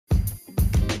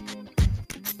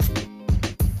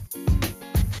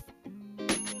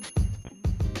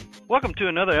Welcome to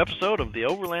another episode of The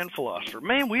Overland Philosopher.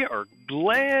 Man, we are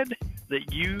glad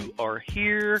that you are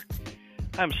here.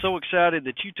 I'm so excited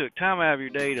that you took time out of your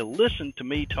day to listen to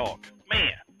me talk.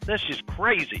 Man, that's just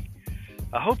crazy.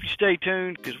 I hope you stay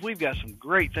tuned because we've got some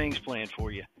great things planned for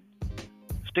you.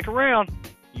 Stick around.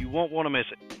 You won't want to miss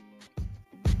it.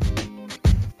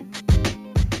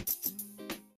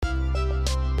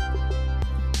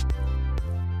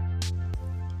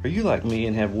 Are you like me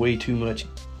and have way too much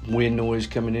wind noise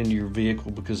coming into your vehicle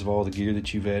because of all the gear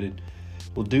that you've added?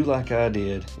 Well, do like I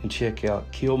did and check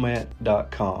out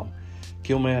killmat.com.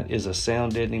 Killmat is a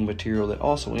sound deadening material that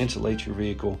also insulates your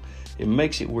vehicle. It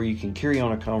makes it where you can carry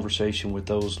on a conversation with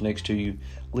those next to you,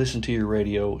 listen to your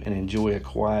radio, and enjoy a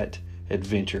quiet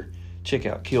adventure. Check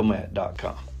out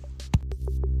killmat.com.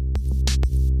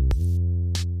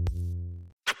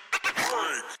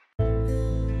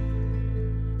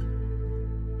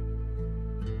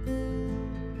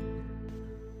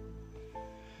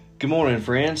 Good morning,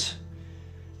 friends.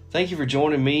 Thank you for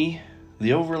joining me,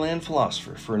 the Overland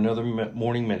Philosopher, for another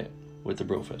morning minute with the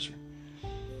Professor.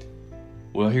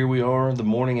 Well, here we are the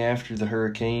morning after the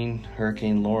Hurricane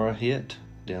Laura hit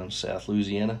down South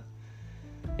Louisiana.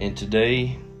 And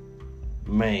today,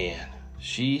 man,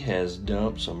 she has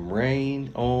dumped some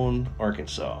rain on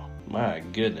Arkansas. My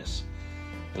goodness.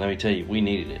 And let me tell you, we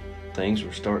needed it. Things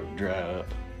were starting to dry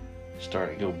up,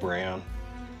 starting to go brown.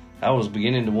 I was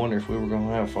beginning to wonder if we were going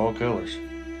to have fall colors.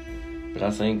 But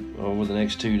I think over the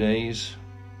next 2 days,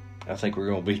 I think we're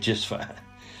going to be just fine.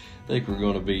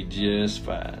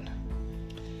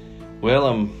 Well,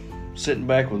 I'm sitting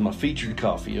back with my featured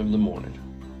coffee of the morning.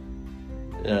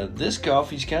 This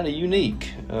coffee's kind of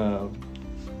unique. I'm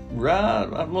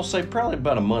going to say probably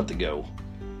about a month ago,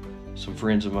 some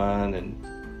friends of mine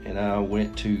and I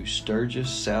went to Sturgis,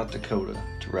 South Dakota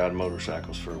to ride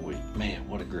motorcycles for a week. Man,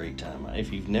 what a great time.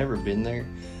 If you've never been there,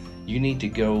 you need to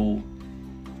go.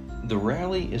 The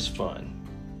rally is fun,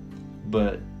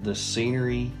 but the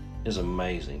scenery is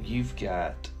amazing. You've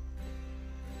got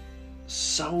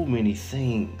so many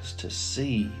things to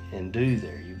see and do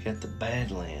there. You've got the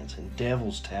Badlands and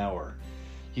Devil's Tower.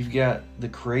 You've got the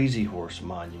Crazy Horse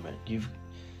Monument. You've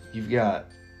got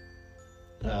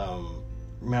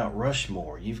Mount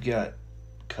Rushmore. You've got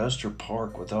Custer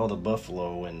Park with all the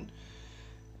buffalo, and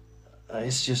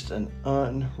it's just an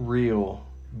unreal,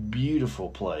 beautiful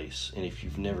place. And if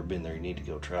you've never been there, you need to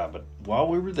go try. But while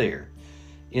we were there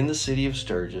in the city of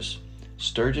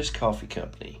Sturgis Coffee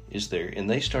Company is there, and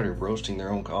they started roasting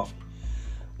their own coffee.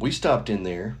 We stopped in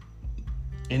there,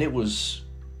 and it was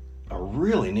a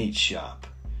really neat shop.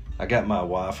 I got my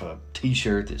wife a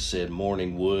t-shirt that said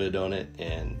Morning Wood on it,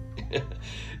 and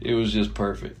it was just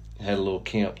perfect. It had a little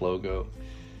camp logo.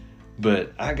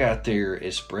 But I got their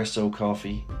espresso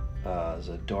coffee. It was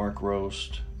a dark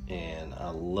roast, and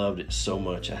I loved it so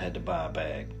much I had to buy a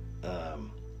bag.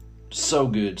 So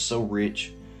good, so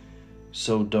rich,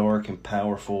 so dark and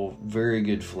powerful, very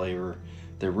good flavor.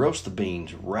 They roast the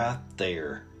beans right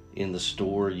there in the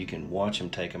store. You can watch them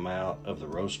take them out of the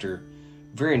roaster.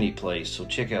 Very neat place, so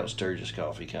check out Sturgis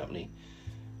Coffee Company.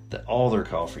 All their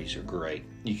coffees are great.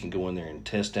 You can go in there and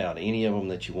test out any of them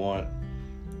that you want,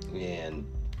 and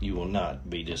you will not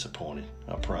be disappointed,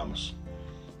 I promise.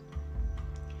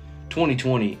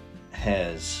 2020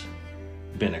 has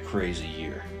been a crazy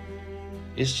year.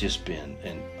 It's just been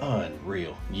an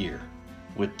unreal year.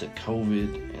 With the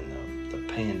COVID and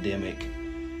the pandemic,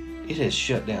 it has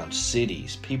shut down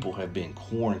cities. People have been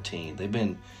quarantined. They've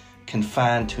been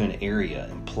confined to an area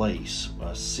and place,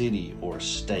 a city or a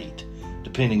state,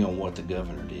 depending on what the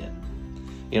governor did.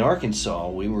 In Arkansas,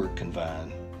 we were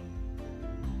confined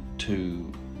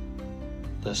to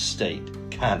the state,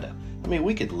 kinda. I mean,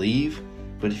 we could leave,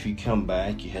 but if you come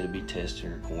back, you had to be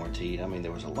tested or quarantined. I mean,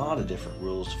 there was a lot of different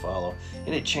rules to follow,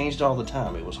 and it changed all the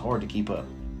time. It was hard to keep up.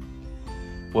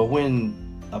 Well,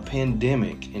 when a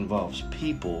pandemic involves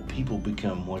people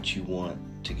become what you want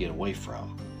to get away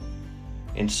from.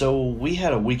 And so we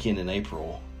had a weekend in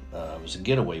April. It was a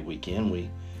getaway weekend. We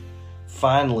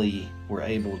finally were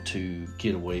able to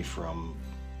get away from,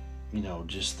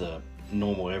 just the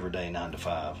normal everyday 9 to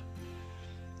 5.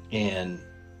 And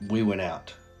we went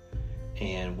out.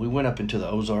 And we went up into the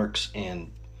Ozarks, and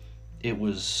it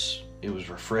was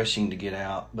refreshing to get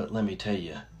out. But let me tell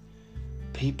you,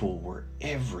 people were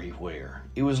everywhere.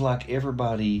 It was like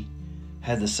everybody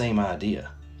had the same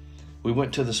idea. We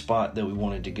went to the spot that we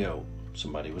wanted to go.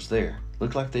 Somebody was there.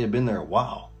 Looked like they had been there a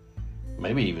while.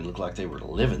 Maybe even looked like they were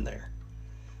living there.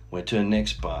 Went to the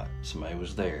next spot. Somebody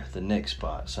was there. The next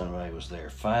spot. Somebody was there.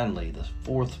 Finally, the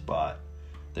fourth spot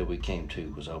that we came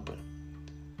to was open.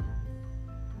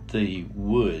 The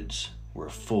woods were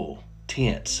full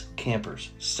tents, campers,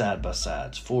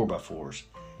 side-by-sides, 4x4s,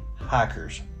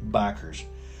 hikers, bikers.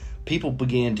 People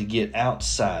began to get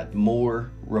outside more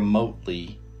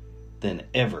remotely than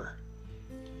ever.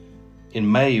 In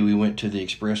May, we went to the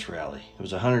Express Rally. It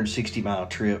was a 160-mile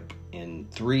trip in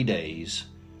 3 days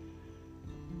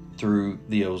through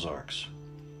the Ozarks.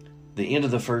 The end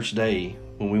of the first day,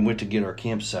 when we went to get our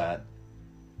campsite,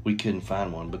 we couldn't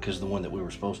find one because the one that we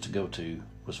were supposed to go to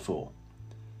was full.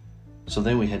 So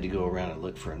then we had to go around and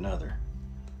look for another.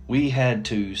 We had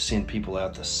to send people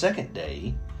out the second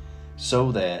day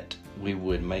so that we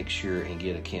would make sure and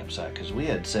get a campsite, because we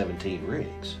had 17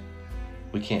 rigs.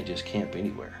 We can't just camp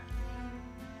anywhere.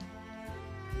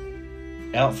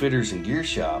 Outfitters and gear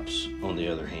shops, on the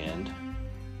other hand,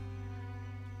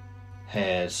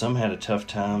 some had a tough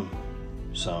time,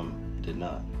 some did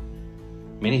not.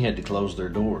 Many had to close their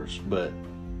doors, but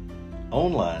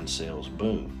online sales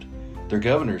boomed. Their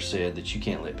governor said that you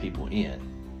can't let people in.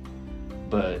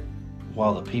 But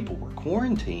while the people were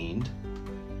quarantined,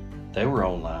 they were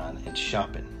online and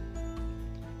shopping.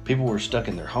 People were stuck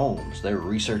in their homes. They were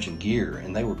researching gear,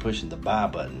 and they were pushing the buy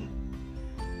button.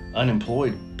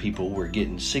 Unemployed people were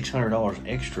getting $600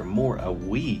 extra more a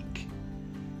week.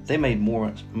 They made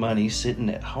more money sitting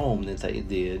at home than they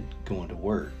did going to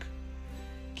work.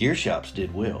 Gear shops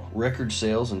did well. Record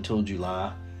sales until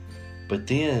July, but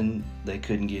then they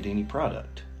couldn't get any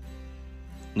product.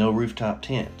 No rooftop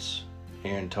tents.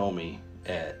 Aaron told me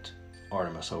at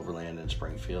Artemis Overland in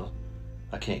Springfield,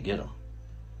 I can't get them.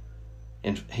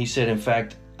 And he said, in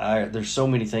fact, there's so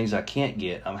many things I can't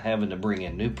get, I'm having to bring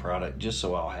in new product just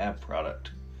so I'll have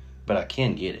product. But I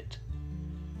can get it.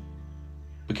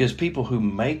 Because people who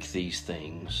make these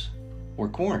things were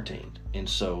quarantined, and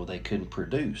so they couldn't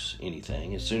produce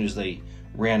anything. As soon as they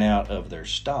ran out of their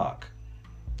stock,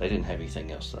 they didn't have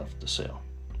anything else left to sell.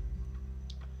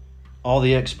 All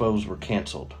the expos were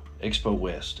canceled. Expo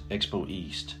West, Expo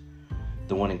East,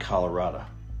 the one in Colorado,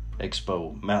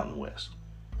 Expo Mountain West.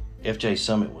 FJ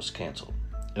Summit was canceled.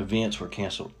 Events were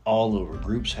canceled all over.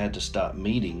 Groups had to stop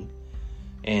meeting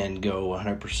and go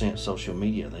 100% social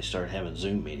media. They started having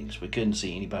Zoom meetings. We couldn't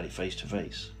see anybody face to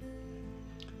face.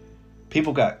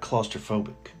 People got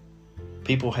claustrophobic.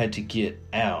 People had to get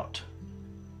out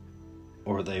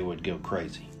or they would go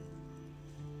crazy.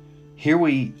 Here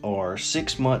we are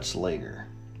 6 months later,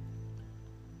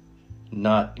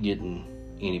 not getting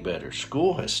any better.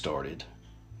 School has started.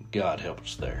 God help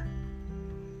us there.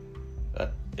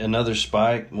 Another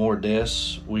spike, more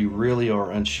deaths. We really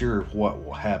are unsure of what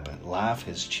will happen. Life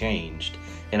has changed,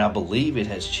 and I believe it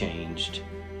has changed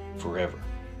forever.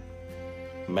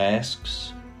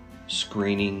 Masks,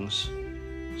 screenings,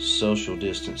 social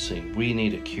distancing. We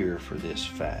need a cure for this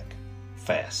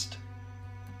fast.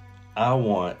 I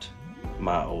want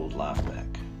my old life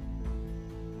back.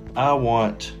 I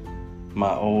want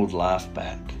my old life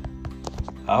back.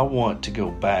 I want to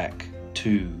go back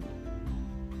to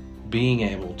being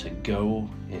able to go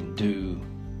and do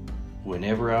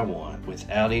whenever I want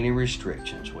without any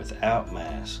restrictions, without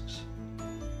masks.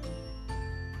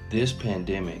 This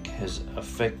pandemic has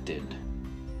affected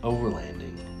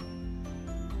overlanding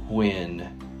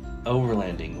when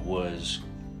overlanding was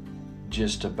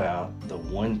just about the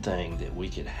one thing that we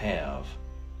could have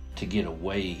to get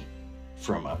away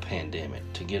from a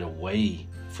pandemic, to get away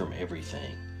from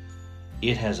everything.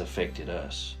 It has affected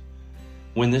us.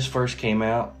 When this first came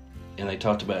out and they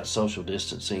talked about social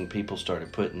distancing, people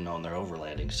started putting on their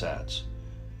overlanding sites,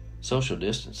 social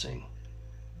distancing.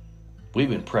 We've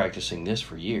been practicing this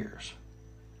for years.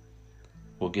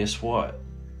 Well, guess what?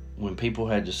 When people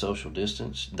had to social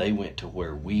distance, they went to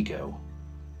where we go,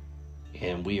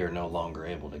 and we are no longer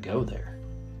able to go there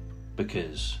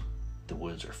because the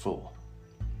woods are full.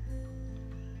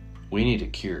 We need a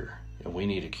cure, and we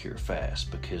need a cure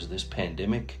fast, because this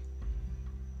pandemic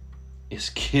is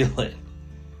killing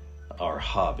our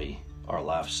hobby, our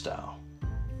lifestyle.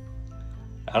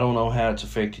 I don't know how it's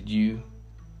affected you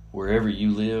wherever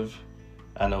you live.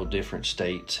 I know different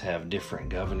states have different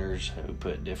governors who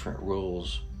put different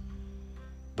rules,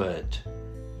 but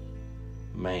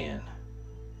man,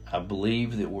 I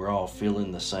believe that we're all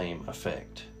feeling the same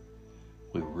effect.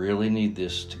 We really need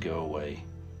this to go away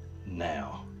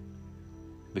now,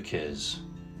 because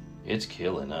it's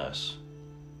killing us.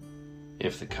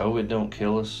 If the COVID don't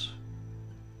kill us,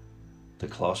 the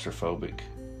claustrophobic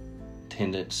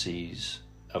tendencies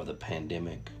of the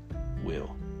pandemic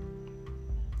will.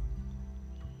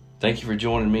 Thank you for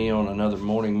joining me on another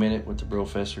Morning Minute with the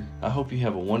Professor. I hope you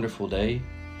have a wonderful day.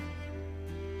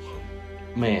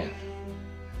 Man,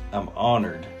 I'm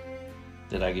honored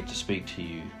that I get to speak to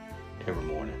you every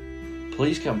morning.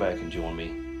 Please come back and join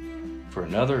me for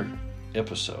another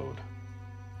episode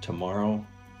tomorrow,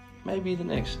 maybe the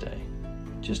next day.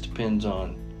 Just depends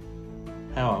on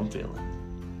how I'm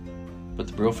feeling. But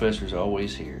the Brofessor's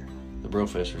always here. The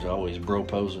Brofessor's always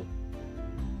bro-posing.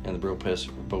 And the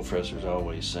Brofessor's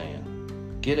always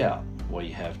saying, get out while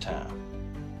you have time.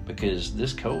 Because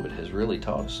this COVID has really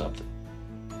taught us something.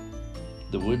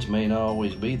 The woods may not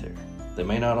always be there. They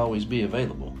may not always be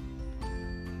available.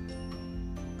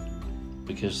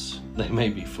 Because they may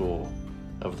be full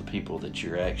of the people that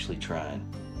you're actually trying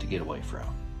to get away from.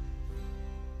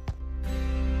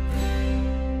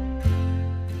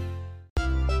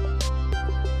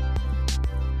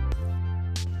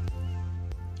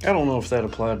 I don't know if that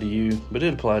applied to you, but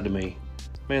it applied to me.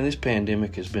 Man, this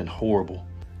pandemic has been horrible,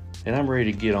 and I'm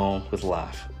ready to get on with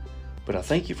life. But I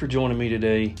thank you for joining me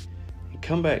today, and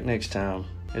come back next time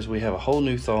as we have a whole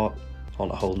new thought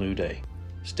on a whole new day.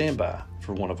 Stand by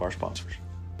for one of our sponsors.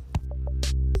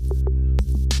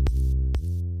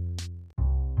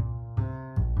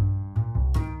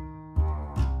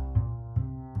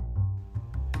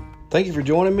 Thank you for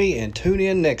joining me, and tune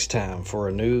in next time for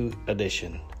a new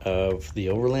edition of the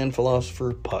Overland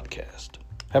Philosopher Podcast.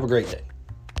 Have a great day.